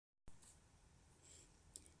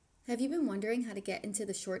Have you been wondering how to get into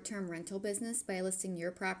the short-term rental business by listing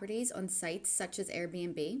your properties on sites such as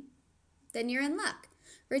Airbnb? Then you're in luck.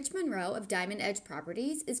 Rich Monroe of Diamond Edge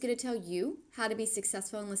Properties is going to tell you how to be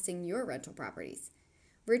successful in listing your rental properties.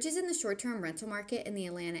 Rich is in the short-term rental market in the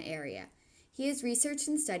Atlanta area. He has researched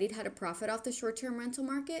and studied how to profit off the short-term rental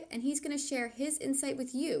market, and he's going to share his insight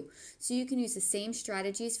with you so you can use the same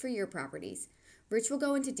strategies for your properties. Rich will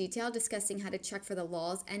go into detail discussing how to check for the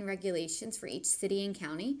laws and regulations for each city and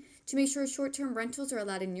county to make sure short-term rentals are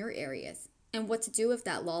allowed in your areas, and what to do if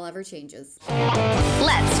that law ever changes.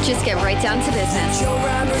 Let's just get right down to business. The Joe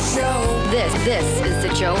Roberts Show. This is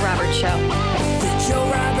the Joe Roberts Show. The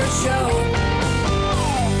Joe Roberts Show.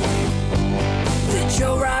 The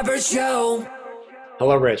Joe Roberts Show.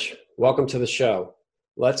 Hello, Rich. Welcome to the show.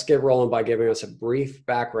 Let's get rolling by giving us a brief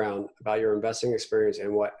background about your investing experience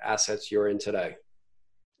and what assets you're in today.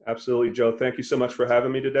 Absolutely, Joe. Thank you so much for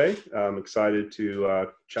having me today. I'm excited to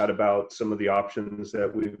chat about some of the options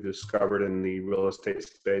that we've discovered in the real estate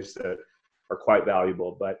space that are quite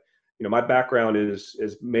valuable. But my background is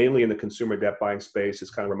mainly in the consumer debt buying space.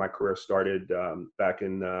 It's kind of where my career started back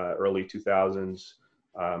in the early 2000s.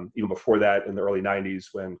 Even before that, in the early 90s,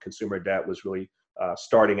 when consumer debt was really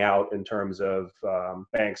starting out in terms of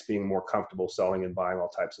banks being more comfortable selling and buying all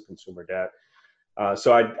types of consumer debt.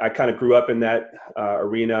 So I kind of grew up in that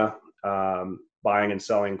arena, buying and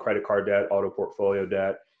selling credit card debt, auto portfolio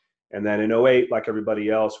debt. And then in '08, like everybody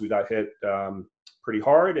else, we got hit pretty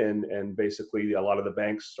hard. And basically a lot of the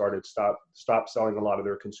banks stopped selling a lot of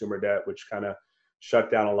their consumer debt, which kind of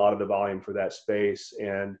shut down a lot of the volume for that space.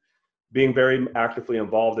 And being very actively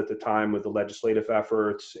involved at the time with the legislative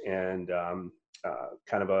efforts and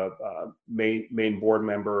kind of a main board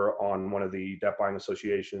member on one of the debt buying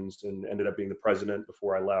associations, and ended up being the president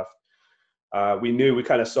before I left. We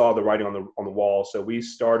kind of saw the writing on the wall, so we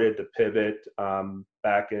started to pivot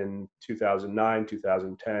back in 2009,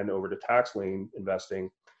 2010 over to tax lien investing,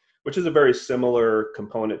 which is a very similar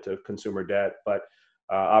component to consumer debt, but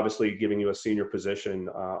obviously giving you a senior position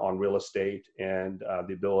on real estate and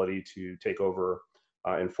the ability to take over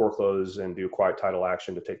and foreclose and do quiet title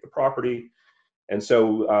action to take the property. And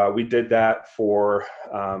so we did that for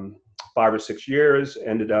 5 or 6 years,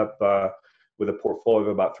 ended up with a portfolio of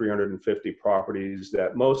about 350 properties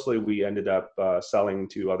that mostly we ended up selling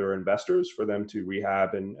to other investors for them to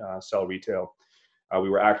rehab and sell retail. We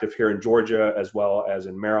were active here in Georgia as well as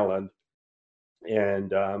in Maryland, and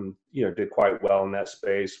did quite well in that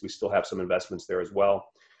space. We still have some investments there as well.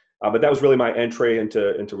 But that was really my entry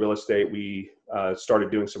into real estate. We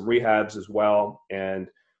started doing some rehabs as well, and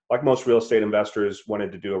like most real estate investors,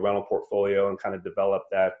 wanted to do a rental portfolio and kind of develop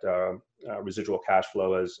that residual cash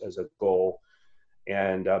flow as a goal.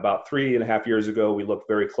 And about 3.5 years ago, we looked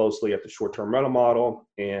very closely at the short-term rental model.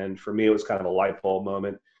 And for me, it was kind of a light bulb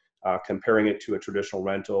moment, comparing it to a traditional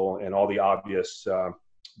rental and all the obvious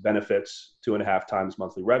benefits: 2.5 times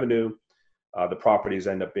monthly revenue. The properties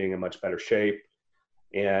end up being in much better shape.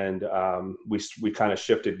 And we kind of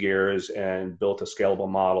shifted gears and built a scalable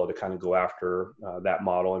model to kind of go after that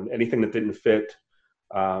model. And anything that didn't fit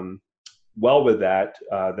well with that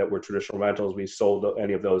were traditional rentals, we sold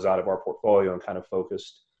any of those out of our portfolio and kind of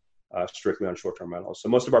focused strictly on short-term rentals. So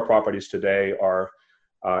most of our properties today are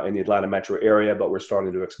in the Atlanta metro area, but we're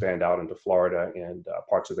starting to expand out into Florida and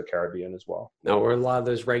parts of the Caribbean as well. Now, were a lot of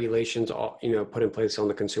those regulations, put in place on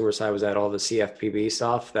the consumer side? Was that all the CFPB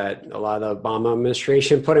stuff that a lot of the Obama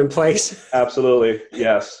administration put in place? Absolutely,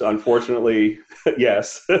 yes. Unfortunately,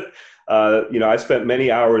 yes. I spent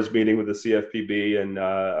many hours meeting with the CFPB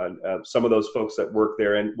and some of those folks that work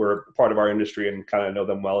there and were part of our industry and kind of know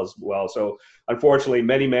them well as well. So unfortunately,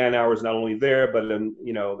 many man hours, not only there, but in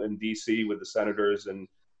DC with the senators and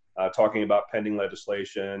talking about pending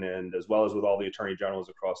legislation, and as well as with all the attorney generals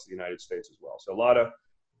across the United States as well. So a lot of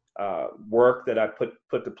work that I put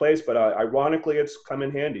to place, but ironically, it's come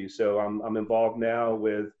in handy. So I'm involved now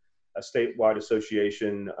with a statewide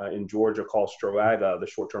association in Georgia called STROAGA, the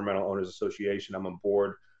Short-Term Rental Owners Association. I'm a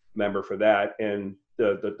board member for that. And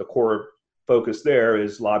the core focus there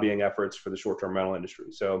is lobbying efforts for the short-term rental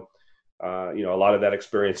industry. So, a lot of that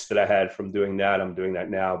experience that I had from doing that, I'm doing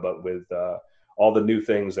that now, but with all the new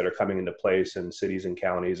things that are coming into place in cities and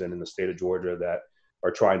counties and in the state of Georgia that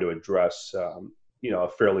are trying to address, a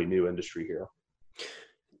fairly new industry here.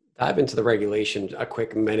 Dive into the regulation a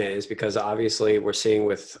quick minute, is because obviously we're seeing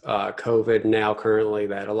with COVID now currently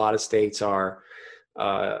that a lot of states are,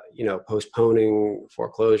 postponing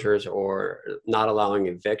foreclosures or not allowing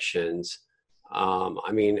evictions.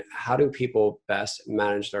 How do people best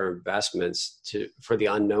manage their investments for the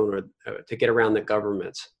unknown or to get around the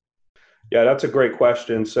government? Yeah, that's a great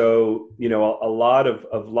question. So, a lot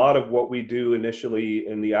of what we do initially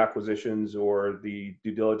in the acquisitions or the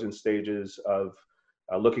due diligence stages of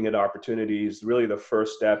looking at opportunities, really the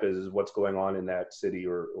first step is what's going on in that city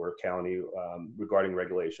or county regarding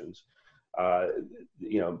regulations. Uh,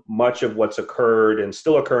 Much of what's occurred and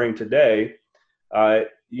still occurring today,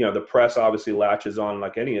 the press obviously latches on,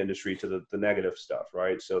 like any industry, to the negative stuff,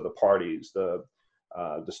 right? So the parties, the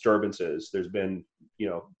disturbances. There's been,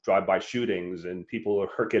 drive-by shootings, and people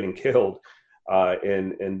are getting killed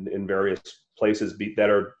in various places that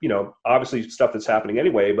are, obviously stuff that's happening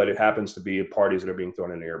anyway, but it happens to be parties that are being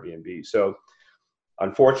thrown in Airbnb. So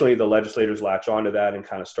unfortunately, the legislators latch onto that and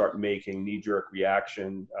kind of start making knee-jerk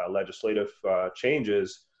reaction legislative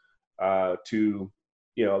changes to,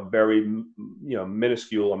 very,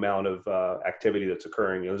 minuscule amount of activity that's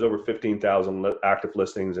occurring. There's over 15,000 active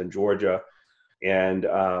listings in Georgia. And,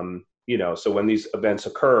 so when these events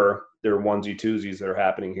occur, there are onesie twosies that are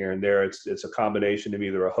happening here and there. It's a combination of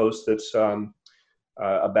either a host that's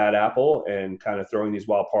a bad apple and kind of throwing these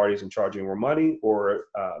wild parties and charging more money, or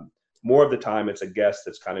more of the time it's a guest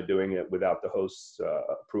that's kind of doing it without the host's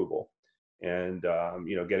approval, and,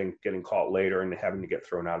 getting caught later and having to get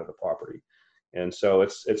thrown out of the property. And so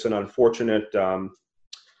it's an unfortunate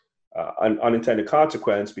unintended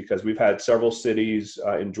consequence, because we've had several cities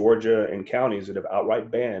in Georgia and counties that have outright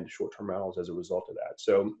banned short-term rentals as a result of that.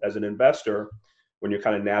 So as an investor, when you're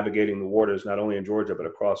kind of navigating the waters, not only in Georgia, but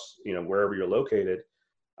across, wherever you're located,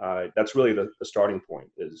 that's really the starting point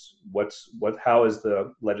is how is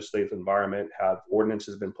the legislative environment? Have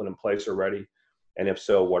ordinances been put in place already? And if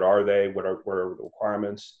so, what are they? What are the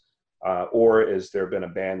requirements? Or is there been a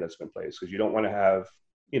ban that's been placed? Because you don't want to have,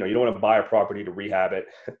 you don't want to buy a property to rehab it,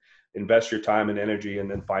 invest your time and energy, and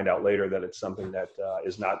then find out later that it's something that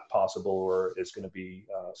is not possible, or it's going to be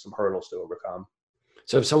some hurdles to overcome.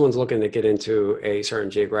 So if someone's looking to get into a certain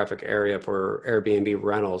geographic area for Airbnb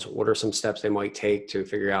rentals, what are some steps they might take to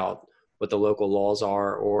figure out what the local laws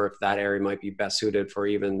are, or if that area might be best suited for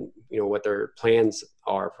even, what their plans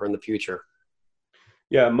are for in the future?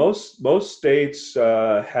 Yeah, most states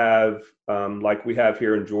have, like we have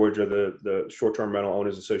here in Georgia, the Short-Term Rental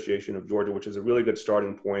Owners Association of Georgia, which is a really good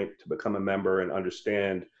starting point to become a member and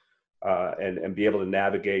understand and be able to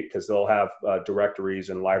navigate, because they'll have directories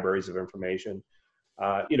and libraries of information.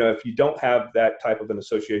 If you don't have that type of an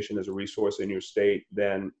association as a resource in your state,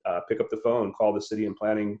 then pick up the phone, call the city and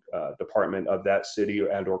planning department of that city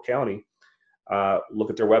and or county. Look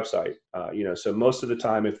at their website. So most of the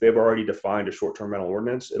time, if they've already defined a short-term rental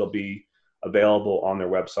ordinance, it'll be available on their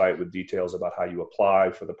website with details about how you apply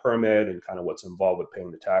for the permit and kind of what's involved with paying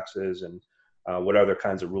the taxes and what other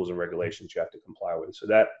kinds of rules and regulations you have to comply with. So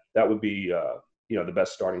that would be the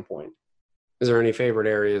best starting point. Is there any favorite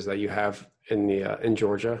areas that you have in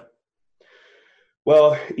Georgia?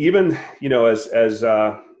 Well, even as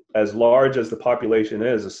large as the population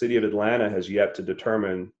is, the city of Atlanta has yet to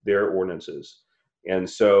determine their ordinances. And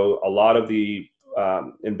so a lot of the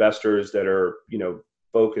investors that are,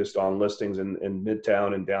 focused on listings in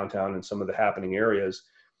Midtown and downtown and some of the happening areas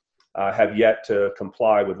have yet to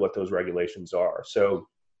comply with what those regulations are. So,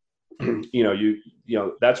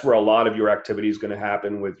 that's where a lot of your activity is going to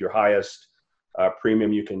happen, with your highest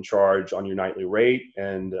premium you can charge on your nightly rate,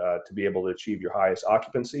 and to be able to achieve your highest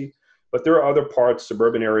occupancy. But there are other parts,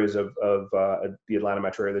 suburban areas of the Atlanta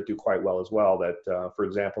metro area that do quite well as well. That, for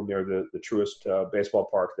example, near the Truist baseball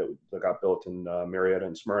park that got built in Marietta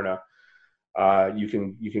and Smyrna, you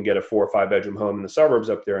can get a 4 or 5 bedroom home in the suburbs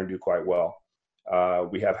up there and do quite well.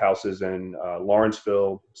 We have houses in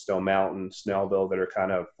Lawrenceville, Stone Mountain, Snellville that are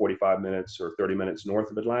kind of 45 minutes or 30 minutes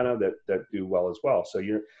north of Atlanta that do well as well. So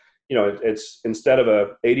it's instead of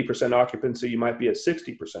a 80% occupancy, you might be at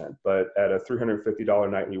 60%, but at a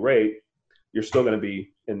 $350 nightly rate, you're still going to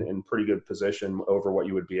be in pretty good position over what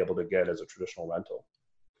you would be able to get as a traditional rental.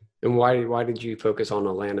 And why did you focus on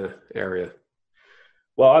Atlanta area?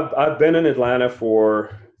 Well, I've been in Atlanta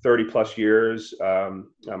for 30 plus years.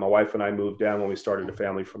 My wife and I moved down when we started a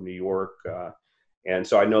family from New York. And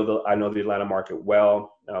so I know the Atlanta market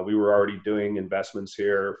well. We were already doing investments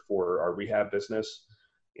here for our rehab business.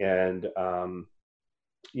 And,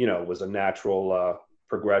 it was a natural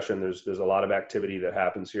progression. There's a lot of activity that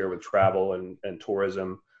happens here with travel and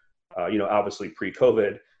tourism, obviously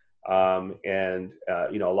pre-COVID, and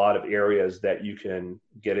a lot of areas that you can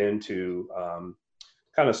get into,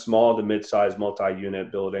 kind of small to mid-sized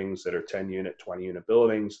multi-unit buildings that are 10-unit, 20-unit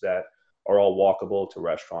buildings that are all walkable to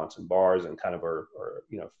restaurants and bars and kind of are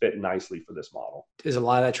fit nicely for this model. Does a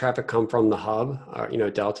lot of that traffic come from the hub,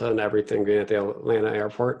 Delta and everything being at the Atlanta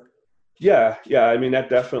airport? Yeah. I mean, that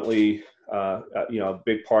definitely A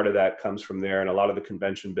big part of that comes from there, and a lot of the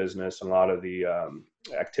convention business and a lot of the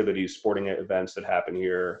activities, sporting events that happen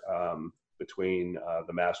here between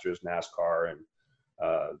the Masters, NASCAR, and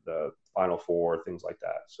the Final Four, things like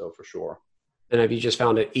that. So for sure. And have you just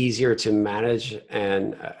found it easier to manage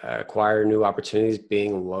and acquire new opportunities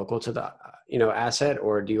being local to the asset,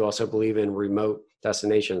 or do you also believe in remote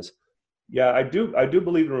destinations? Yeah, I do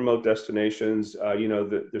believe in remote destinations.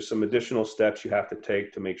 There's some additional steps you have to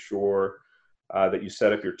take to make sure that you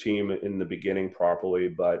set up your team in the beginning properly.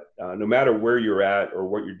 But no matter where you're at or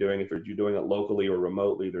what you're doing, if you're doing it locally or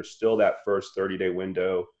remotely, there's still that first 30-day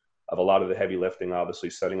window of a lot of the heavy lifting, obviously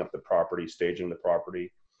setting up the property, staging the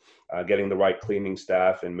property, getting the right cleaning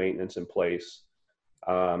staff and maintenance in place.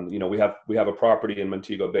 We have a property in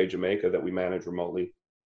Montego Bay, Jamaica that we manage remotely.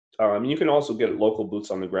 You can also get local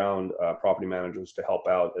boots on the ground property managers to help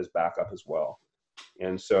out as backup as well.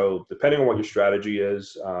 And so depending on what your strategy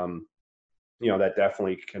is, that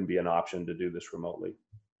definitely can be an option to do this remotely.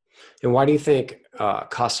 And why do you think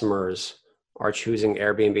customers are choosing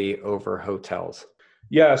Airbnb over hotels?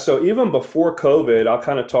 Yeah, so even before COVID, I'll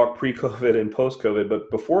kind of talk pre-COVID and post-COVID,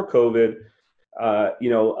 but before COVID, a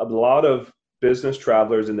lot of business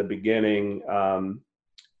travelers in the beginning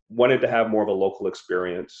wanted to have more of a local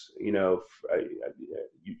experience. I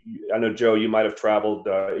know, Joe, you might have traveled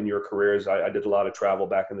in your careers. I did a lot of travel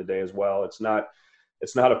back in the day as well. It's not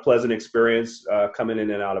a pleasant experience coming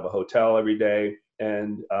in and out of a hotel every day.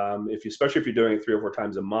 And especially if you're doing it 3 or 4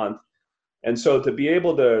 times a month. And so to be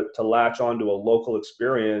able to latch onto a local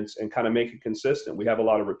experience and kind of make it consistent, we have a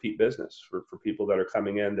lot of repeat business for people that are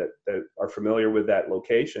coming in that are familiar with that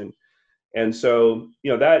location. And so,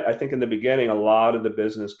 that I think in the beginning, a lot of the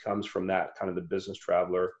business comes from that kind of the business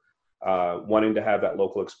traveler wanting to have that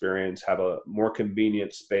local experience, have a more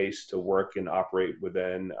convenient space to work and operate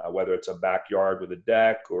within, whether it's a backyard with a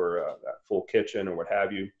deck or a full kitchen or what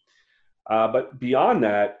have you. But beyond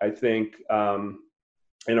that, I think,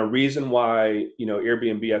 and a reason why,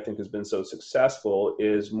 Airbnb, I think, has been so successful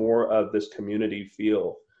is more of this community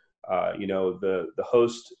feel. The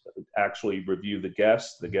host actually review the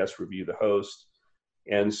guests review the host.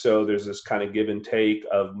 And so there's this kind of give and take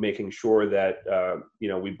of making sure that,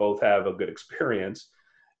 we both have a good experience.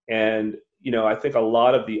 And, I think a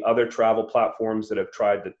lot of the other travel platforms that have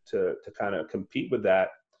tried to kind of compete with that,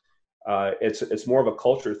 it's more of a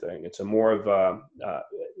culture thing. It's a more of,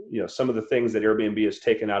 some of the things that Airbnb has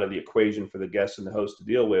taken out of the equation for the guests and the host to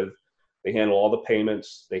deal with. They handle all the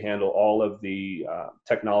payments. They handle all of the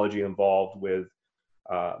technology involved with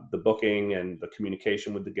the booking and the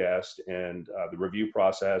communication with the guest and the review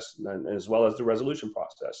process, and as well as the resolution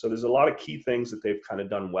process. So there's a lot of key things that they've kind of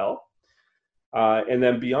done well. And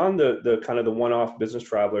then beyond the kind of the one-off business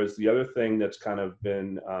travelers, the other thing that's kind of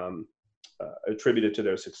been attributed to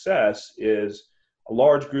their success is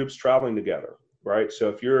large groups traveling together, right? So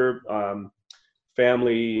if your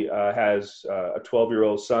family has a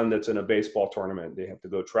 12-year-old son that's in a baseball tournament, they have to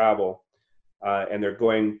go travel, and they're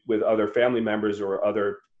going with other family members or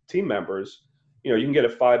other team members, you can get a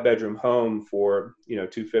 5-bedroom home for,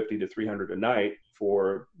 $250 to $300 a night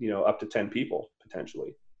for, up to 10 people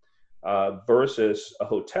potentially, versus a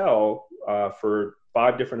hotel for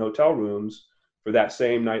 5 different hotel rooms for that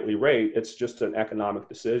same nightly rate. It's just an economic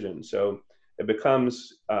decision. So it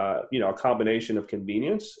becomes, a combination of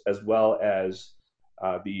convenience as well as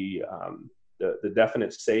the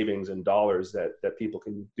definite savings in dollars that people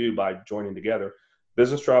can do by joining together.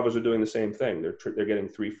 Business travelers are doing the same thing. They're getting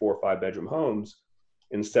 3, 4, 5-bedroom homes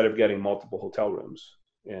instead of getting multiple hotel rooms,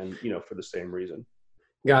 and for the same reason.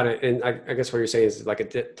 Got it. And I guess what you're saying is like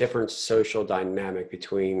a different social dynamic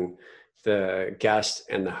between the guest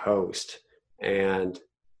and the host, and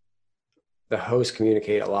the host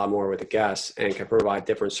communicate a lot more with the guests and can provide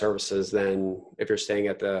different services than if you're staying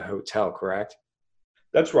at the hotel, correct?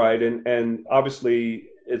 That's right. And obviously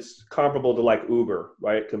it's comparable to like Uber,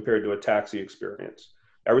 right? Compared to a taxi experience.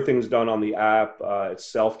 Everything's done on the app.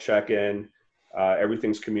 It's self check-in.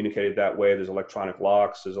 Everything's communicated that way. There's electronic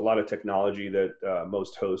locks. There's a lot of technology that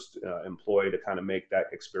most hosts employ to kind of make that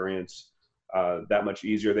experience that much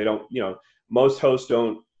easier. They don't, most hosts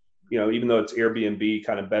don't, even though it's Airbnb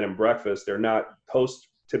kind of bed and breakfast, hosts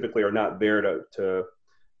typically are not there to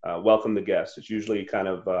welcome the guests. It's usually kind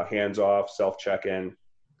of hands off, self check-in.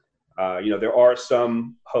 There are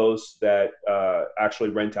some hosts that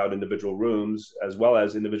actually rent out individual rooms as well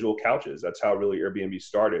as individual couches. That's how really Airbnb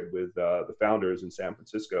started with the founders in San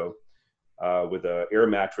Francisco with an air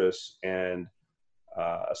mattress and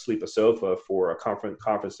a sleeper sofa for a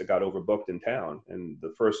conference that got overbooked in town. And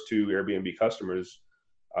the first 2 Airbnb customers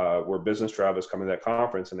were business travelers coming to that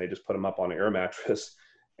conference, and they just put them up on an air mattress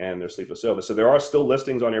and their sleepless sofa. So there are still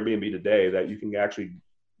listings on Airbnb today that you can actually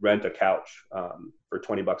rent a couch for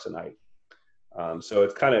 $20 a night. So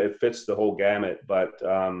it's it fits the whole gamut. But,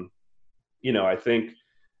 I think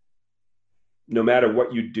no matter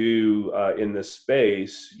what you do in this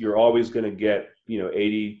space, you're always going to get,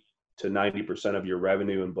 80 to 90% of your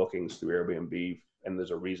revenue and bookings through Airbnb. And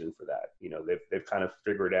there's a reason for that. They've kind of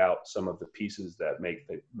figured out some of the pieces that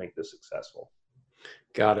make this successful.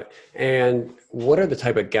 Got it. And what are the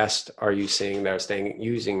type of guests are you seeing that are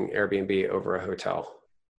using Airbnb over a hotel?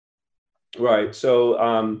 Right.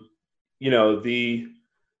 So, the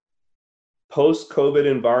post-COVID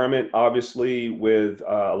environment, obviously, with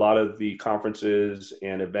a lot of the conferences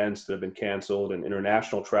and events that have been canceled and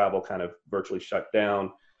international travel kind of virtually shut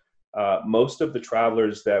down, most of the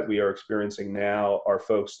travelers that we are experiencing now are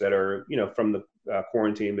folks that are, from the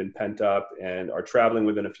quarantine, been pent up and are traveling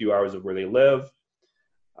within a few hours of where they live,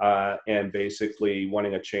 and basically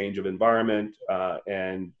wanting a change of environment.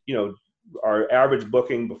 Our average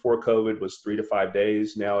booking before COVID was 3 to 5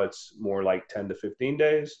 days. Now it's more like 10 to 15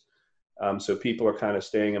 days. So people are kind of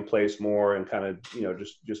staying in place more and kind of,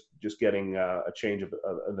 just getting a change of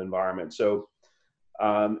environment. So,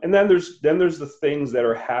 and then there's the things that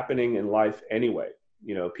are happening in life anyway.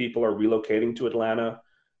 People are relocating to Atlanta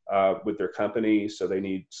with their company, so they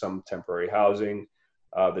need some temporary housing.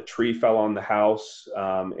 The tree fell on the house,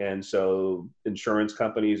 and so insurance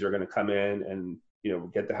companies are going to come in and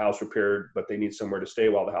get the house repaired, but they need somewhere to stay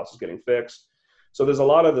while the house is getting fixed. So there's a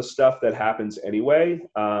lot of the stuff that happens anyway,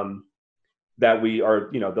 that we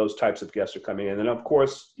are, those types of guests are coming in. And of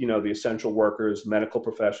course, the essential workers, medical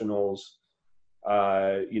professionals,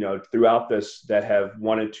 throughout this that have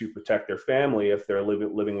wanted to protect their family if they're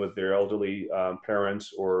living with their elderly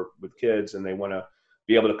parents or with kids, and they want to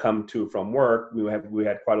be able to come to from work. We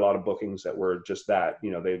had quite a lot of bookings that were just that.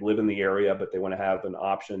 They live in the area, but they want to have an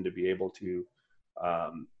option to be able to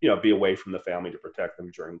be away from the family to protect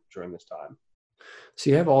them during this time. So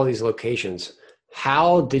you have all these locations.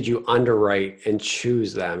 How did you underwrite and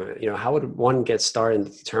choose them? How would one get started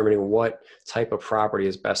in determining what type of property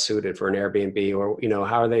is best suited for an Airbnb, or,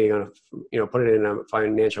 how are they going to, put it in a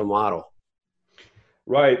financial model?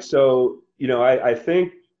 Right. So, I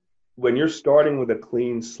think when you're starting with a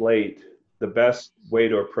clean slate, the best way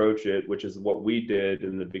to approach it, which is what we did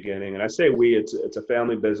in the beginning, and I say we, it's a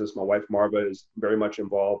family business. My wife, Marva, is very much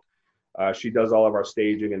involved. She does all of our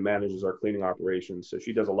staging and manages our cleaning operations. So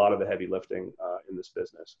she does a lot of the heavy lifting in this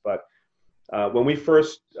business. But when we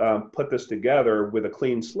first put this together with a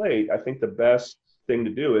clean slate, I think the best thing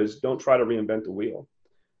to do is don't try to reinvent the wheel.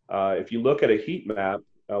 If you look at a heat map,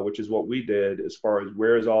 which is what we did as far as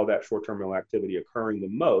where is all that short-term rental activity occurring the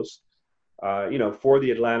most, for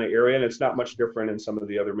the Atlanta area, and it's not much different in some of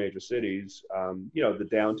the other major cities, the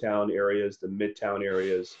downtown areas, the midtown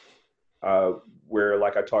areas, where,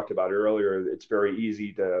 like I talked about earlier, it's very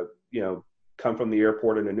easy to, come from the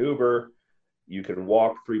airport in an Uber. You can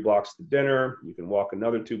walk 3 blocks to dinner. You can walk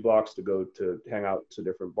another 2 blocks to go to hang out to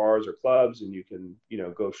different bars or clubs, and you can,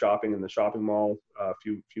 go shopping in the shopping mall a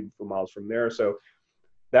few miles from there. So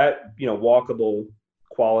that, walkable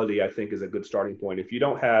quality, I think, is a good starting point. If you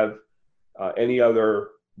don't have any other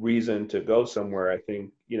reason to go somewhere, I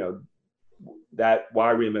think, that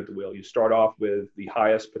why reinvent the wheel? You start off with the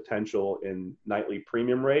highest potential in nightly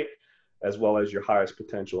premium rate, as well as your highest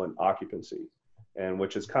potential in occupancy, and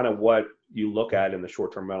which is kind of what you look at in the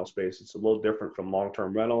short-term rental space. It's a little different from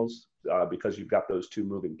long-term rentals because you've got those two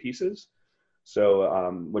moving pieces. So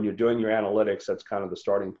when you're doing your analytics, that's kind of the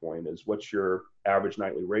starting point, is what's your average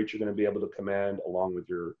nightly rate you're going to be able to command along with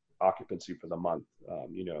your occupancy for the month,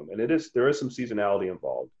 and there is some seasonality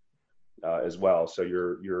involved as well. So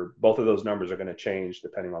your both of those numbers are going to change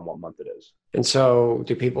depending on what month it is. And so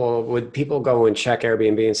would people go and check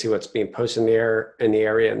Airbnb and see what's being posted in the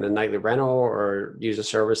area in the nightly rental, or use a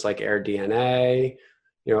service like AirDNA?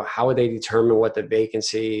 How would they determine what the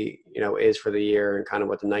vacancy, is for the year and kind of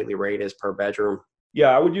what the nightly rate is per bedroom?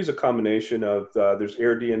 Yeah, I would use a combination of, there's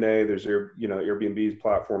AirDNA, there's Airbnb's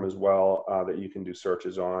platform as well that you can do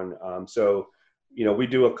searches on. So we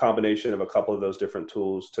do a combination of a couple of those different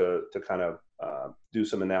tools to kind of do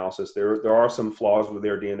some analysis. There are some flaws with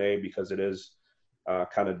AirDNA because it is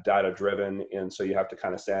kind of data driven, and so you have to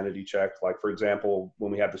kind of sanity check. Like, for example,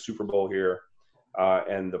 when we had the Super Bowl here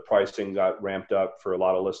and the pricing got ramped up for a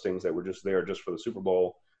lot of listings that were just there just for the Super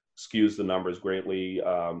Bowl, skews the numbers greatly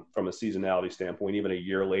from a seasonality standpoint. Even a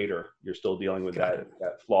year later, you're still dealing with that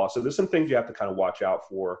flaw. So there's some things you have to kind of watch out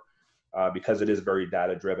for because it is very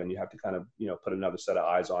data driven. You have to kind of, put another set of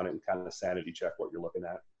eyes on it and kind of sanity check what you're looking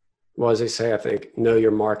at. Well, as they say, I think, know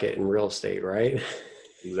your market in real estate, right?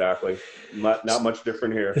 Exactly. Not much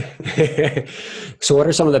different here. So what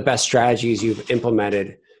are some of the best strategies you've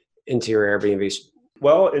implemented into your Airbnb?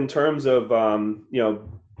 Well, in terms of,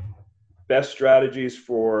 best strategies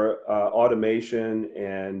for automation,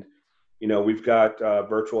 and, we've got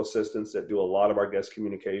virtual assistants that do a lot of our guest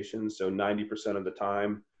communications. So 90% of the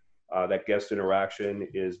time, that guest interaction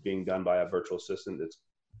is being done by a virtual assistant that's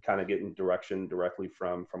kind of getting direction directly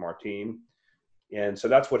from our team. And so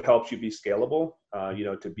that's what helps you be scalable,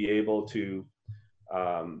 to be able to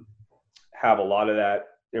have a lot of that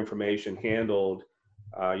information handled.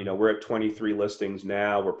 We're at 23 listings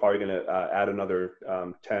now. We're probably going to add another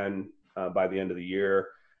 10 by the end of the year.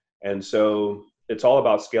 And so it's all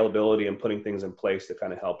about scalability and putting things in place that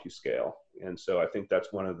kind of help you scale. And so I think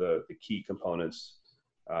that's one of the key components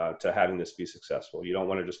to having this be successful. You don't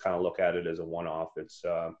want to just kind of look at it as a one-off. It's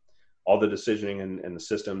all the decisioning and the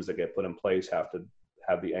systems that get put in place have to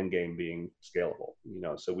have the end game being scalable.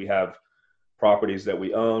 So we have properties that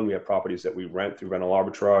we own, we have properties that we rent through rental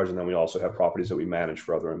arbitrage, and then we also have properties that we manage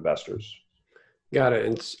for other investors. Got it.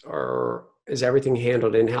 And is everything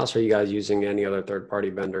handled in-house, or are you guys using any other third-party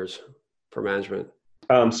vendors for management?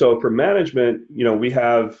 So for management, we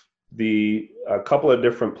have a couple of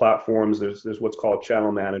different platforms. There's what's called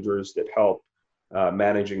channel managers that help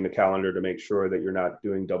managing the calendar to make sure that you're not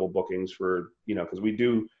doing double bookings for, because we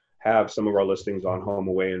do have some of our listings on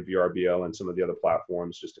HomeAway and VRBO and some of the other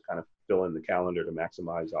platforms just to kind of fill in the calendar to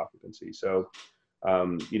maximize occupancy. So,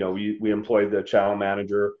 we employ the channel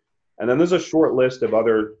manager, and then there's a short list of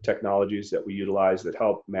other technologies that we utilize that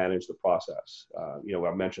help manage the process.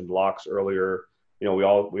 I mentioned locks earlier. We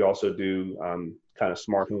also do kind of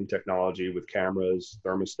smart home technology with cameras,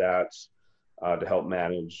 thermostats, to help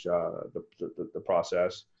manage the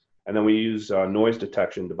process. And then we use noise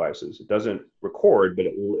detection devices. It doesn't record, but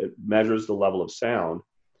it measures the level of sound.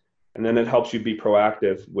 And then it helps you be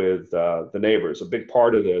proactive with the neighbors. A big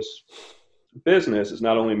part of this business is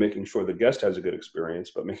not only making sure the guest has a good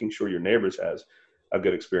experience, but making sure your neighbors has a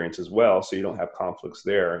good experience as well, so you don't have conflicts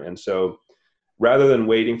there. And so rather than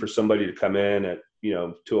waiting for somebody to come in at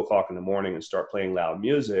 2:00 in the morning and start playing loud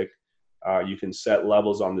music, you can set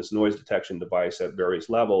levels on this noise detection device at various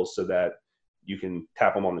levels so that you can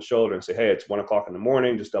tap them on the shoulder and say, hey, it's 1:00 in the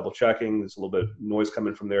morning, just double checking. There's a little bit of noise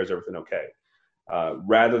coming from there. Is everything okay?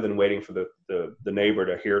 Rather than waiting for the neighbor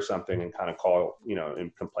to hear something and kind of call,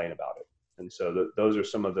 and complain about it. And so those are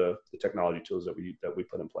some of the technology tools that we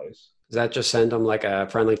put in place. Does that just send them like a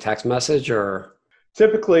friendly text message, or?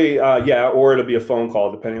 Typically, yeah, or it'll be a phone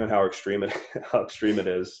call, depending on how extreme it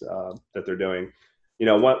is that they're doing.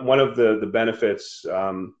 One of the benefits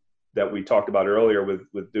that we talked about earlier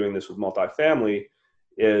with doing this with multifamily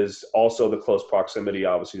is also the close proximity,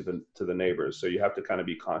 obviously, to the neighbors. So you have to kind of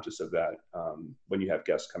be conscious of that when you have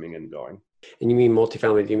guests coming in and going. And you mean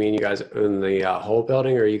multifamily? Do you mean you guys own the whole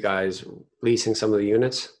building, or are you guys leasing some of the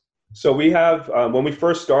units? So we have, when we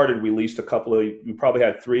first started, we leased we probably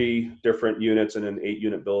had 3 different units in an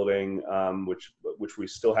 8-unit building, which we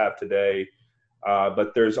still have today.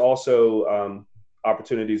 But there's also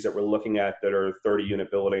opportunities that we're looking at that are 30-unit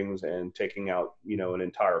buildings and taking out, an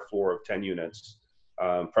entire floor of 10 units,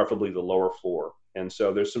 preferably the lower floor. And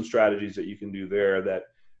so there's some strategies that you can do there that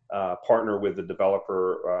partner with the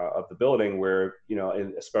developer of the building where,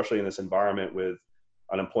 especially in this environment with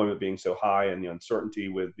unemployment being so high and the uncertainty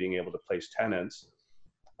with being able to place tenants,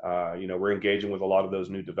 we're engaging with a lot of those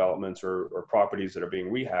new developments or properties that are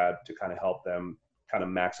being rehabbed to kind of help them kind of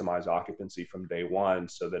maximize occupancy from day one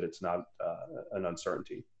so that it's not an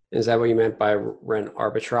uncertainty. Is that what you meant by rent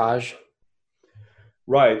arbitrage?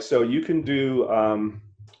 Right. So you can do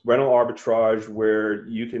rental arbitrage where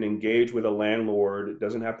you can engage with a landlord. It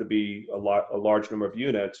doesn't have to be a large number of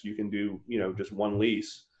units. You can do, just one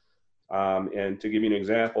lease. And to give you an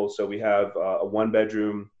example, so we have a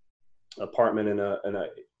 1-bedroom apartment in a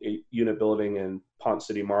 8-unit building in Ponce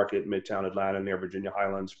City Market, Midtown Atlanta, near Virginia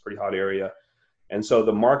Highlands, pretty hot area. And so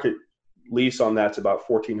the market lease on that's about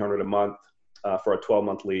 $1,400 a month for a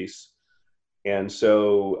 12-month lease. And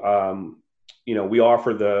so, we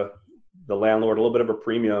offer the landlord a little bit of a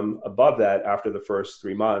premium above that after the first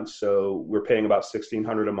 3 months. So we're paying about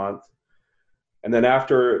 $1,600 a month. And then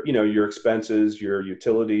after, your expenses, your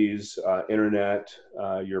utilities, internet,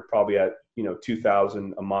 you're probably at,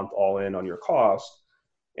 $2,000 a month all in on your cost.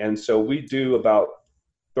 And so we do about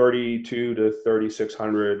 $3,200 to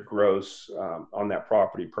 $3,600 gross on that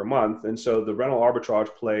property per month. And so the rental arbitrage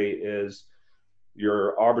play is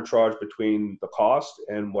your arbitrage between the cost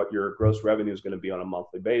and what your gross revenue is going to be on a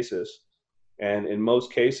monthly basis. And in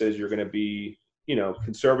most cases, you're going to be,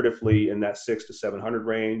 conservatively in that $600 to $700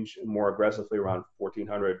 range, and more aggressively around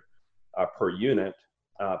 $1,400 per unit.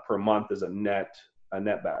 per month as a net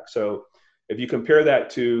back. So if you compare that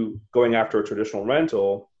to going after a traditional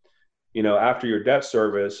rental, after your debt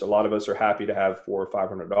service, a lot of us are happy to have $400 or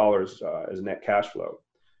 $500 as net cash flow.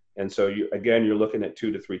 And so you're looking at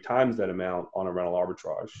 2 to 3 times that amount on a rental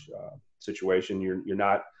arbitrage situation. You're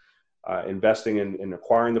not investing in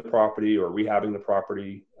acquiring the property or rehabbing the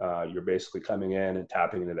property. You're basically coming in and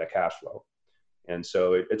tapping into that cash flow. And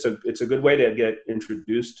so it's a good way to get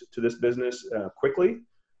introduced to this business quickly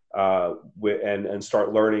and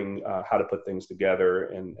start learning how to put things together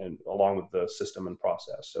and along with the system and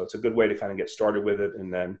process. So it's a good way to kind of get started with it.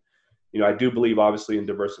 And then, I do believe obviously in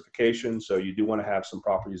diversification. So you do want to have some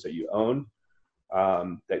properties that you own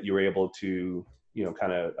that you're able to,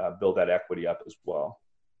 kind of build that equity up as well.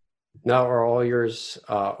 Now, are all yours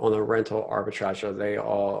on the rental arbitrage, are they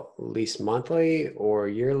all leased monthly or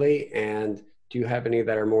yearly? And do you have any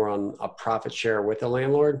that are more on a profit share with the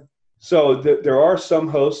landlord? So there are some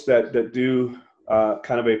hosts that do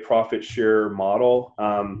kind of a profit share model,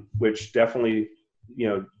 which definitely,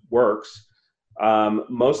 works.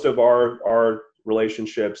 Most of our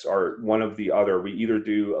relationships are one of the other. We either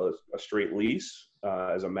do a straight lease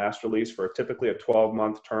as a master lease for typically a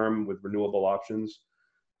 12-month term with renewable options,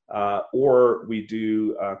 or we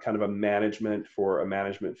do kind of a management for a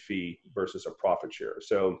management fee versus a profit share.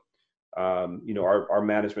 So, our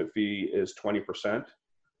management fee is 20%.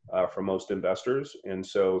 For most investors. And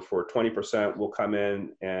so for 20%, we'll come in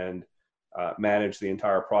and manage the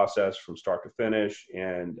entire process from start to finish.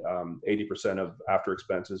 And 80% of after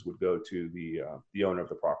expenses would go to the owner of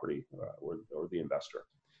the property or the investor.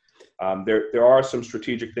 There are some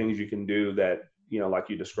strategic things you can do that, like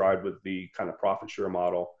you described with the kind of profit share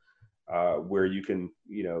model, where you can,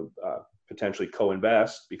 potentially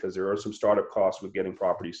co-invest because there are some startup costs with getting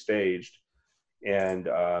properties staged and,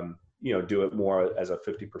 do it more as a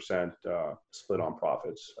 50% split on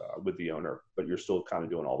profits with the owner, but you're still kind of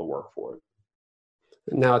doing all the work for it.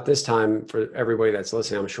 Now, at this time, for everybody that's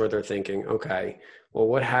listening, I'm sure they're thinking, okay, well,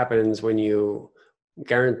 what happens when you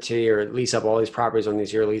guarantee or lease up all these properties on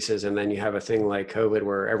these year leases and then you have a thing like COVID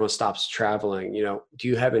where everyone stops traveling? Do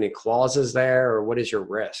you have any clauses there or what is your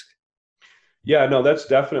risk? Yeah, no, that's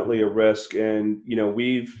definitely a risk. And,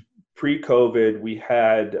 pre-COVID, we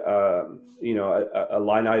had, a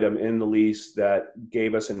line item in the lease that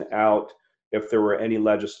gave us an out if there were any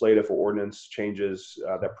legislative or ordinance changes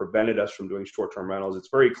that prevented us from doing short-term rentals. It's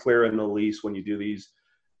very clear in the lease when you do these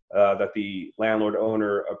that the landlord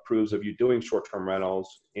owner approves of you doing short-term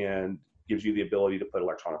rentals and gives you the ability to put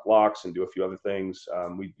electronic locks and do a few other things.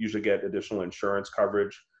 We usually get additional insurance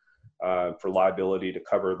coverage for liability to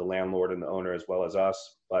cover the landlord and the owner as well as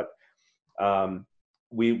us. But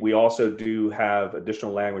we also do have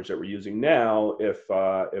additional language that we're using now if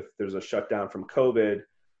there's a shutdown from COVID,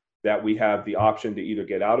 that we have the option to either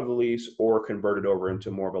get out of the lease or convert it over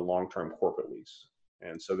into more of a long-term corporate lease.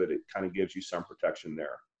 And so that it kind of gives you some protection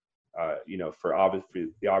there, for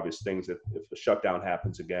the obvious things if the shutdown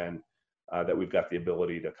happens again, that we've got the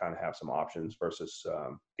ability to kind of have some options versus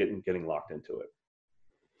getting locked into it.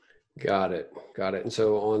 Got it. And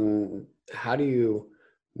so how do you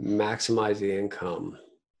maximize the income?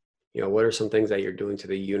 What are some things that you're doing to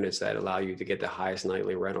the units that allow you to get the highest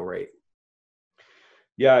nightly rental rate?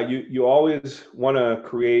 Yeah, you always want to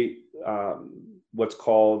create what's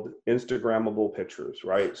called Instagrammable pictures,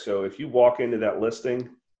 right? So if you walk into that listing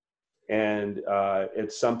and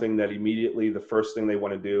it's something that immediately the first thing they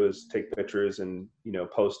want to do is take pictures and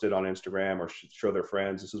post it on Instagram or show their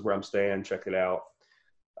friends, this is where I'm staying, check it out.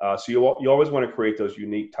 So you always want to create those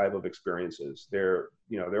unique type of experiences. There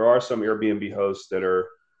are some Airbnb hosts that are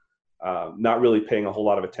not really paying a whole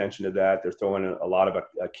lot of attention to that. They're throwing a lot of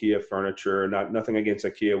IKEA furniture. Nothing against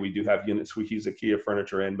IKEA. We do have units we use IKEA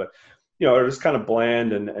furniture in, but they're just kind of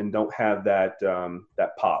bland and don't have that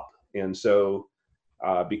pop. And so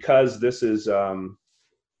because this is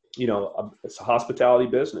it's a hospitality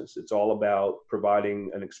business. It's all about providing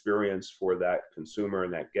an experience for that consumer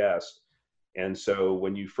and that guest. And so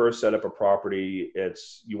when you first set up a property,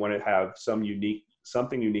 you want to have something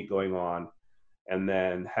unique going on, and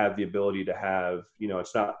then have the ability to have,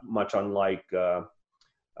 it's not much unlike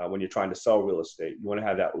when you're trying to sell real estate. You want to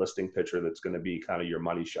have that listing picture that's going to be kind of your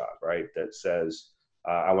money shot, right? That says,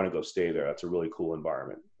 I want to go stay there. That's a really cool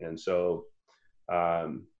environment. And so,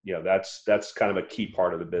 that's kind of a key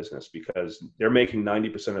part of the business because they're making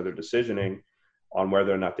 90% of their decisioning on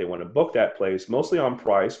whether or not they want to book that place, mostly on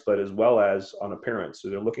price, but as well as on appearance. So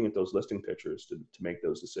they're looking at those listing pictures to make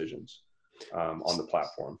those decisions on the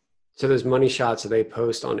platform. So those money shots that they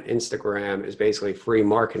post on Instagram is basically free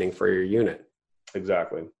marketing for your unit.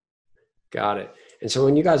 Exactly. Got it. And so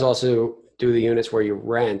when you guys also do the units where you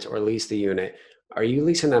rent or lease the unit, are you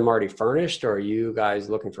leasing them already furnished, or are you guys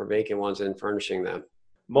looking for vacant ones and furnishing them?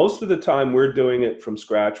 Most of the time, we're doing it from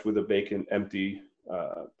scratch with a vacant, empty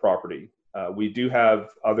property. We do have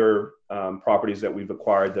other properties that we've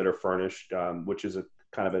acquired that are furnished, which is a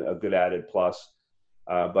kind of a good added plus.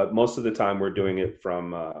 But most of the time, we're doing it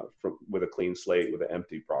from with a clean slate with an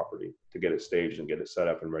empty property to get it staged and get it set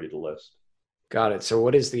up and ready to list. Got it. So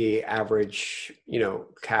what is the average,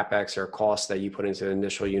 CapEx or cost that you put into the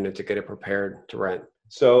initial unit to get it prepared to rent?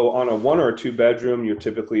 So on a 1 or 2 bedroom, you're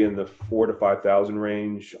typically in the 4,000 to 5,000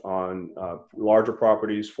 range. On larger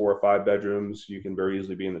properties, 4 or 5 bedrooms, you can very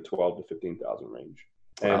easily be in the 12,000 to 15,000 range.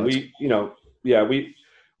 And Wow.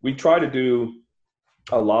 we try to do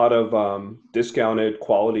a lot of discounted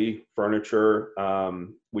quality furniture.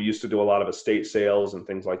 We used to do a lot of estate sales and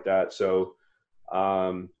things like that. So,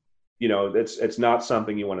 it's not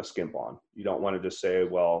something you want to skimp on. You don't want to just say,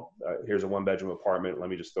 well, here's a 1-bedroom apartment. Let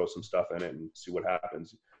me just throw some stuff in it and see what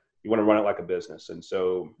happens. You want to run it like a business. And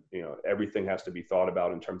so, everything has to be thought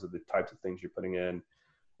about in terms of the types of things you're putting in.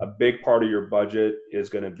 A big part of your budget is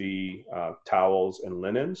going to be towels and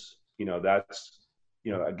linens. That's,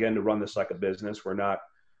 again, to run this like a business. We're not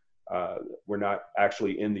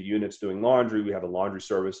actually in the units doing laundry. We have a laundry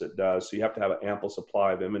service that does. So you have to have an ample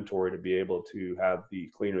supply of inventory to be able to have the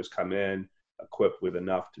cleaners come in equipped with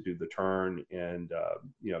enough to do the turn and,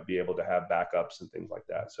 be able to have backups and things like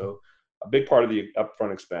that. So a big part of the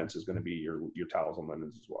upfront expense is going to be your towels and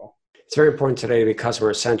linens as well. It's very important today to be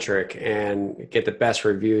customer centric and get the best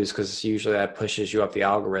reviews, because usually that pushes you up the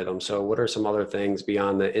algorithm. So what are some other things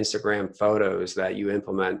beyond the Instagram photos that you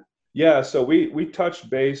implement? Yeah, so we touched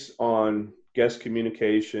base on guest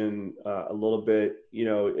communication a little bit.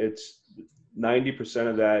 It's 90%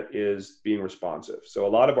 of that is being responsive. So a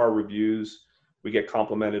lot of our reviews, we get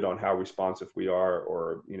complimented on how responsive we are,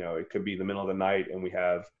 or it could be the middle of the night and we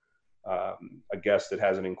have a guest that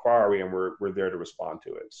has an inquiry and we're there to respond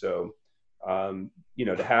to it. So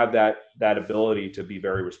to have that ability to be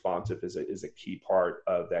very responsive is a key part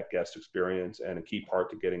of that guest experience and a key part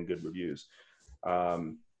to getting good reviews.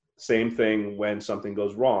 Same thing when something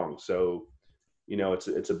goes wrong. So,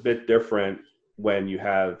 it's a bit different when you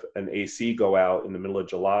have an AC go out in the middle of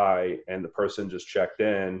July and the person just checked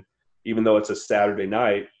in, even though it's a Saturday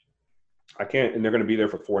night, and they're going to be there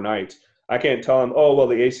for 4 nights. I can't tell them, oh, well,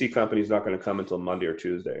 the AC company is not going to come until Monday or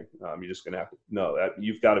Tuesday. You're just going to have to know that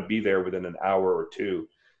you've got to be there within an hour or 2.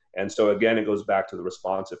 And so again, it goes back to the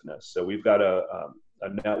responsiveness. So we've got a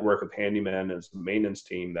network of handymen and some maintenance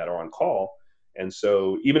team that are on call. And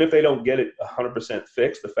so even if they don't get it 100%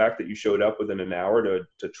 fixed, the fact that you showed up within an hour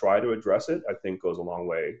to try to address it, I think goes a long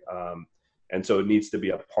way. And so it needs to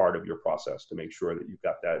be a part of your process to make sure that you've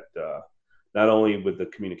got that, not only with the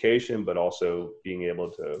communication, but also being able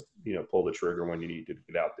to, pull the trigger when you need to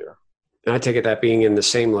get out there. And I take it that being in the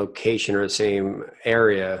same location or the same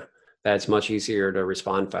area, that's much easier to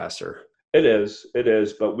respond faster. It is.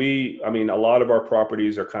 But a lot of our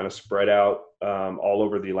properties are kind of spread out all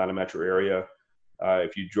over the Atlanta metro area.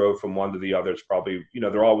 If you drove from one to the other, it's probably,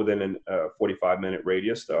 they're all within a 45-minute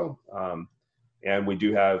radius though. And we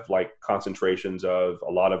do have concentrations of,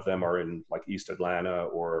 a lot of them are in East Atlanta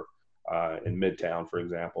or in Midtown, for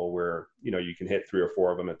example, where, you can hit 3 or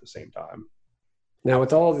 4 of them at the same time. Now,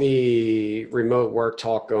 with all the remote work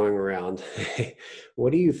talk going around,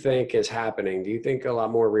 what do you think is happening? Do you think a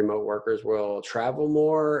lot more remote workers will travel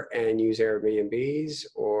more and use Airbnbs,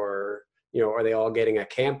 or, are they all getting a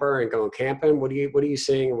camper and going camping? What are you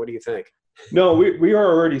seeing, and what do you think? No, we are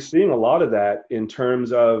already seeing a lot of that in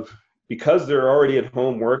terms of, because they're already at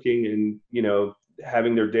home working and,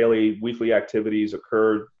 having their daily, weekly activities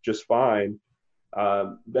occur just fine.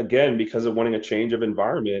 Again, because of wanting a change of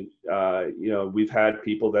environment, we've had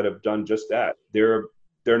people that have done just that. They're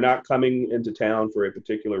not coming into town for a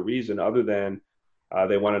particular reason other than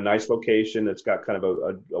they want a nice location that's got kind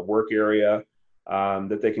of a work area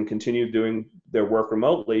that they can continue doing their work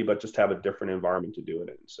remotely, but just have a different environment to do it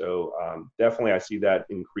in. So definitely I see that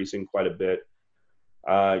increasing quite a bit.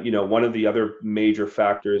 One of the other major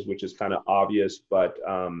factors, which is kind of obvious, but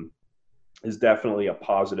is definitely a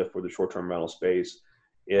positive for the short-term rental space,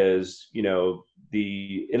 is,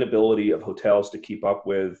 the inability of hotels to keep up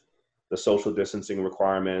with the social distancing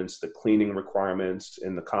requirements, the cleaning requirements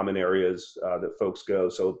in the common areas that folks go.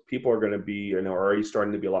 So people are going to be, already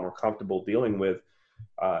starting to be a lot more comfortable dealing with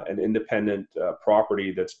an independent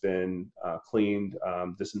property that's been cleaned,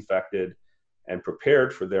 disinfected, and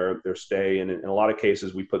prepared for their stay. And in a lot of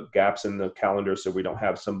cases, we put gaps in the calendar so we don't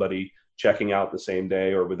have somebody checking out the same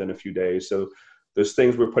day or within a few days. So there's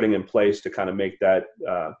things we're putting in place to kind of make that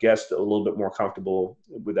guest a little bit more comfortable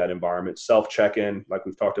with that environment. Self check-in, like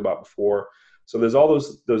we've talked about before. So there's all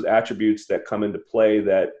those attributes that come into play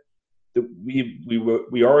that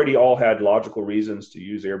we already all had logical reasons to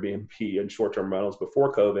use Airbnb and short-term rentals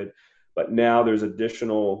before COVID, but now there's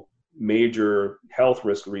additional major health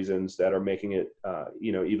risk reasons that are making it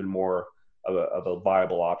even more of a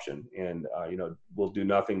viable option, and will do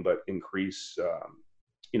nothing but increase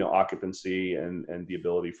occupancy and the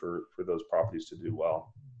ability for those properties to do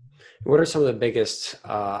well. What are some of the biggest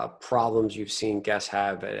problems you've seen guests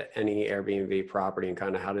have at any Airbnb property, and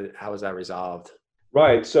kind of how is that resolved?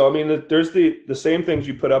 Right. So, I mean, there's the same things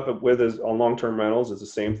you put up with as on long-term rentals is the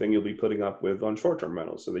same thing you'll be putting up with on short-term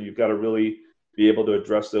rentals. So that you've got to really be able to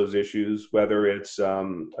address those issues, whether it's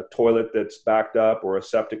a toilet that's backed up or a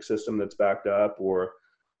septic system that's backed up, or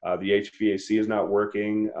the HVAC is not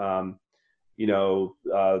working.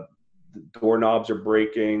 The doorknobs are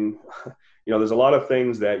breaking. There's a lot of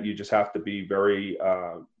things that you just have to be very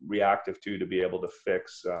reactive to be able to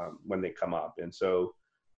fix when they come up. And so,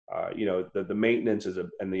 the maintenance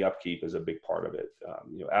and the upkeep is a big part of it.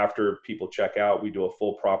 After people check out, we do a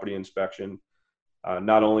full property inspection,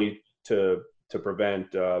 not only to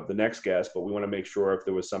prevent the next guest, but we want to make sure if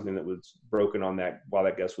there was something that was broken on that while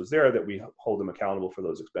that guest was there, that we hold them accountable for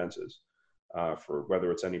those expenses, for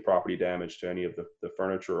whether it's any property damage to any of the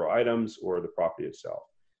furniture or items or the property itself.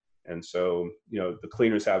 And so, the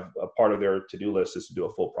cleaners have a part of their to-do list is to do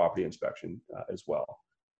a full property inspection as well.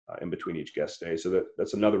 In between each guest stay. So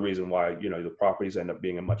that's another reason why, the properties end up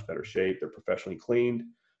being in much better shape. They're professionally cleaned,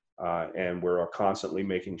 and we're constantly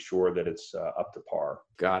making sure that it's up to par.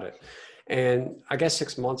 Got it. And I guess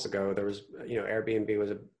 6 months ago, there was,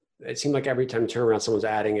 Airbnb it seemed like every time you turn around, someone's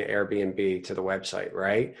adding an Airbnb to the website,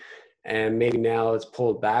 right? And maybe now it's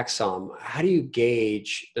pulled back some. How do you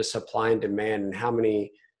gauge the supply and demand, and how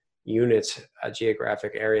many units a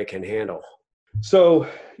geographic area can handle? So,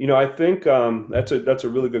 I think that's a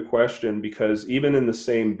really good question, because even in the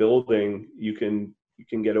same building, you can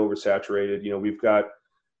get oversaturated.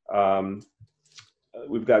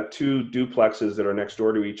 We've got two duplexes that are next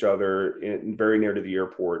door to each other, very near to the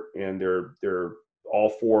airport, and they're all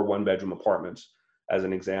 4 one-bedroom apartments, as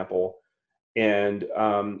an example. And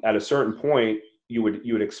at a certain point, you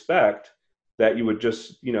would expect that you would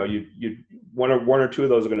just one or two of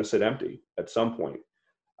those are going to sit empty at some point.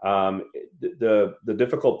 The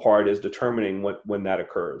difficult part is determining when that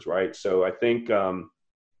occurs, right? So I think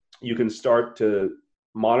you can start to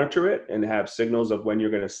monitor it and have signals of when you're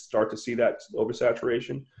going to start to see that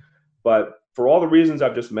oversaturation. But for all the reasons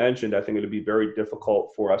I've just mentioned, I think it would be very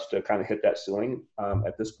difficult for us to kind of hit that ceiling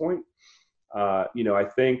at this point. I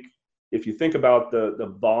think if you think about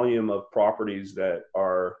the volume of properties that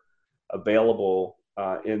are available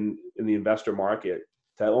in the investor market,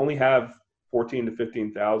 to only have 14 to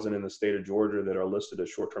 15,000 in the state of Georgia that are listed as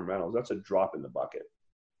short-term rentals, that's a drop in the bucket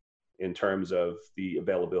in terms of the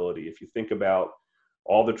availability. If you think about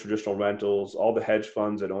all the traditional rentals, all the hedge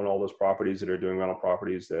funds that own all those properties that are doing rental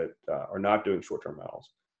properties that are not doing short-term rentals.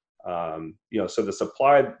 So the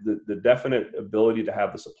supply, the definite ability to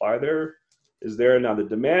have the supply there is there. Now the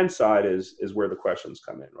demand side is where the questions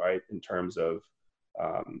come in, right? In terms of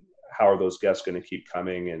how are those guests going to keep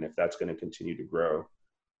coming, and if that's going to continue to grow.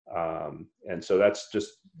 And so that's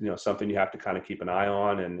just, something you have to kind of keep an eye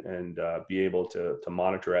on and be able to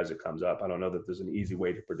monitor as it comes up. I don't know that there's an easy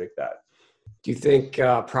way to predict that. Do you think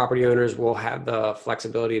property owners will have the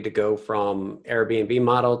flexibility to go from Airbnb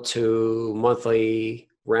model to monthly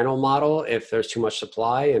rental model if there's too much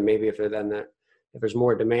supply, and maybe if there's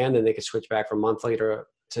more demand, then they could switch back from monthly to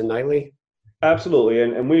nightly? Absolutely,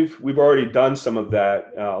 and we've already done some of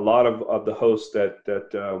that. A lot of the hosts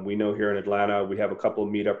that we know here in Atlanta, we have a couple of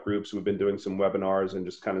meetup groups. We've been doing some webinars and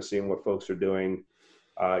just kind of seeing what folks are doing.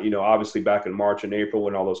 Obviously back in March and April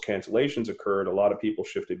when all those cancellations occurred, a lot of people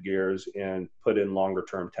shifted gears and put in longer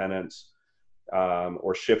term tenants,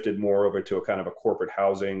 or shifted more over to a kind of a corporate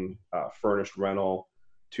housing furnished rental,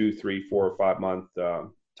 2, 3, 4, or 5 month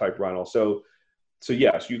type rental. So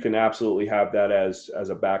yes, you can absolutely have that as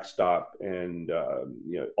a backstop, and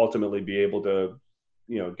ultimately be able to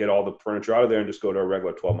get all the furniture out of there and just go to a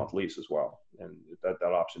regular 12-month lease as well. And that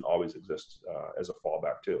option always exists as a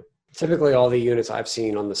fallback too. Typically, all the units I've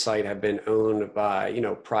seen on the site have been owned by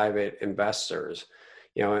private investors.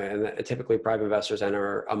 And typically private investors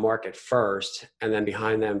enter a market first, and then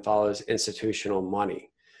behind them follows institutional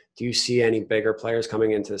money. Do you see any bigger players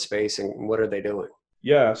coming into the space, and what are they doing?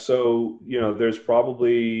 Yeah, so there's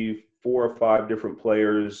probably 4 or 5 different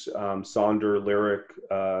players, Sonder, Lyric,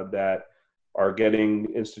 that are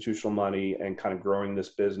getting institutional money and kind of growing this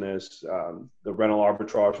business. The rental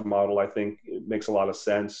arbitrage model, I think, it makes a lot of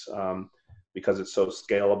sense because it's so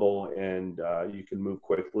scalable and you can move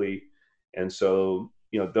quickly. And so,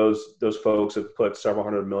 those folks have put several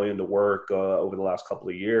 $100 million to work over the last couple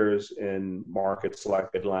of years in markets like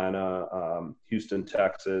Atlanta, Houston,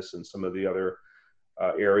 Texas, and some of the other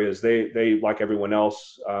areas. They, like everyone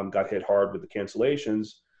else, got hit hard with the cancellations.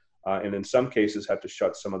 And in some cases had to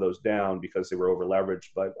shut some of those down because they were over leveraged.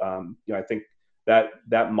 But I think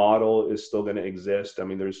that model is still going to exist. I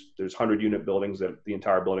mean, there's 100-unit buildings that the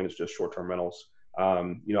entire building is just short-term rentals.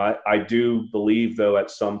 I do believe, though,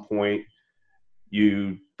 at some point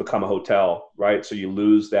you become a hotel, right? So you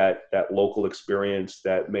lose that local experience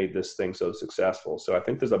that made this thing so successful. So I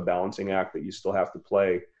think there's a balancing act that you still have to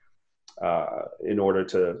play in order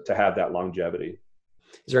to have that longevity.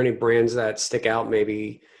 Is there any brands that stick out,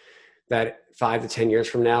 maybe that 5 to 10 years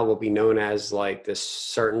from now will be known as like this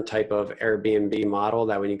certain type of Airbnb model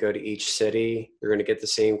that when you go to each city, you're going to get the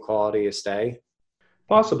same quality of stay?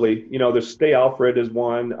 Possibly. There's Stay Alfred is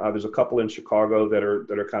one. There's a couple in Chicago that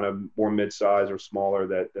are kind of more mid-size or smaller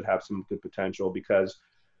that have some good potential because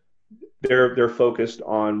they're focused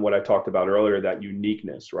on what I talked about earlier, that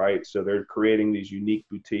uniqueness, right? So they're creating these unique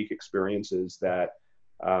boutique experiences that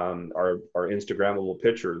are Instagrammable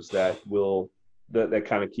pictures that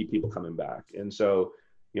kind of keep people coming back. And so,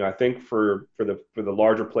 I think for the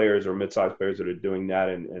larger players or mid-sized players that are doing that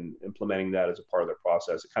and implementing that as a part of their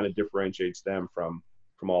process, it kind of differentiates them from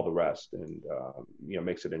all the rest and,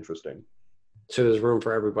 makes it interesting. So there's room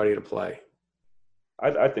for everybody to play.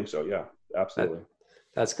 I think so. Yeah, absolutely.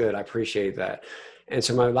 That's good. I appreciate that. And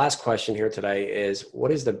so my last question here today is,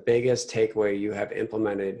 what is the biggest takeaway you have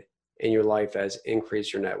implemented in your life that has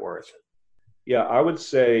increased your net worth? Yeah, I would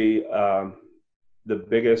say the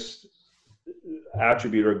biggest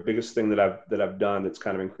attribute or biggest thing that I've done that's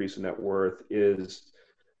kind of increased in net worth is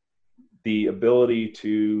the ability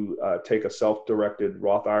to take a self-directed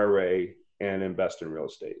Roth IRA and invest in real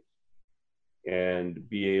estate and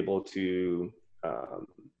be able to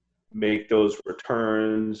make those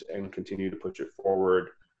returns and continue to push it forward.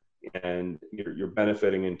 And you're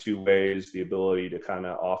benefiting in two ways: the ability to kind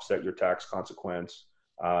of offset your tax consequence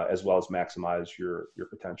as well as maximize your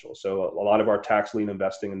potential. So a lot of our tax lien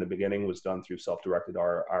investing in the beginning was done through self-directed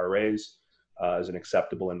IRAs as an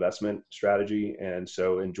acceptable investment strategy. And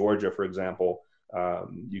so in Georgia, for example,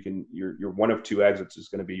 your one of two exits is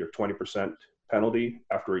going to be your 20% penalty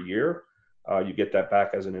after a year. You get that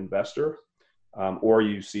back as an investor, or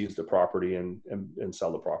you seize the property and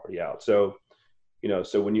sell the property out. So,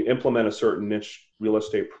 so when you implement a certain niche real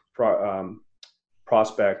estate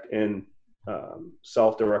prospect in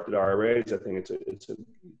self-directed IRAs, I think it's a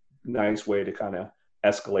nice way to kind of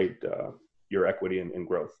escalate your equity and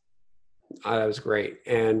growth. That was great.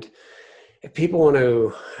 And if people want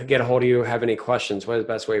to get a hold of you, have any questions, what is the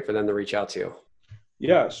best way for them to reach out to you?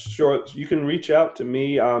 Yeah, sure. You can reach out to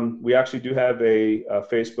me. We actually do have a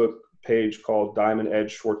Facebook page called Diamond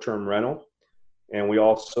Edge Short-Term Rental. And we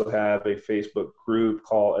also have a Facebook group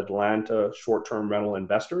called Atlanta Short-Term Rental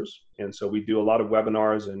Investors. And so we do a lot of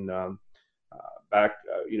webinars and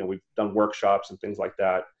we've done workshops and things like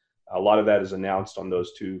that. A lot of that is announced on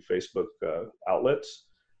those two Facebook outlets.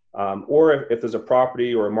 Or if there's a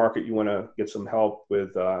property or a market you want to get some help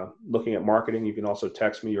with looking at marketing, you can also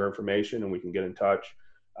text me your information and we can get in touch.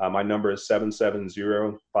 My number is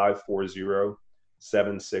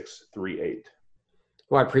 770-540-7638.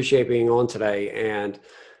 Well, I appreciate being on today and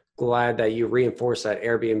glad that you reinforced that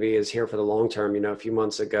Airbnb is here for the long term. A few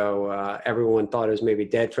months ago, everyone thought it was maybe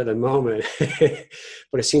dead for the moment,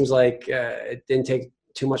 but it seems like it didn't take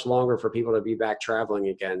too much longer for people to be back traveling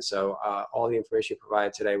again. So all the information you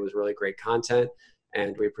provided today was really great content,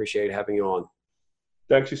 and we appreciate having you on.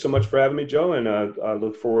 Thank you so much for having me, Joe, and I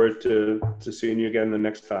look forward to seeing you again the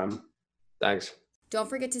next time. Thanks. Don't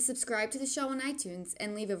forget to subscribe to the show on iTunes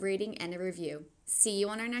and leave a rating and a review. See you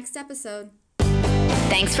on our next episode.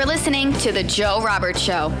 Thanks for listening to The Joe Roberts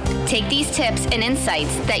Show. Take these tips and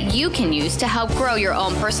insights that you can use to help grow your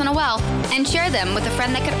own personal wealth and share them with a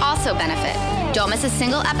friend that could also benefit. Don't miss a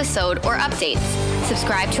single episode or updates.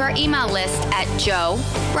 Subscribe to our email list at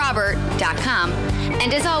joerobert.com.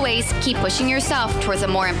 And as always, keep pushing yourself towards a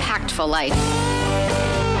more impactful life.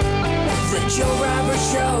 The Joe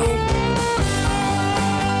Roberts Show.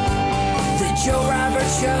 The Joe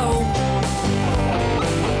Roberts Show.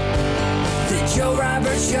 The Joe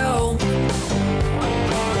Roberts Show.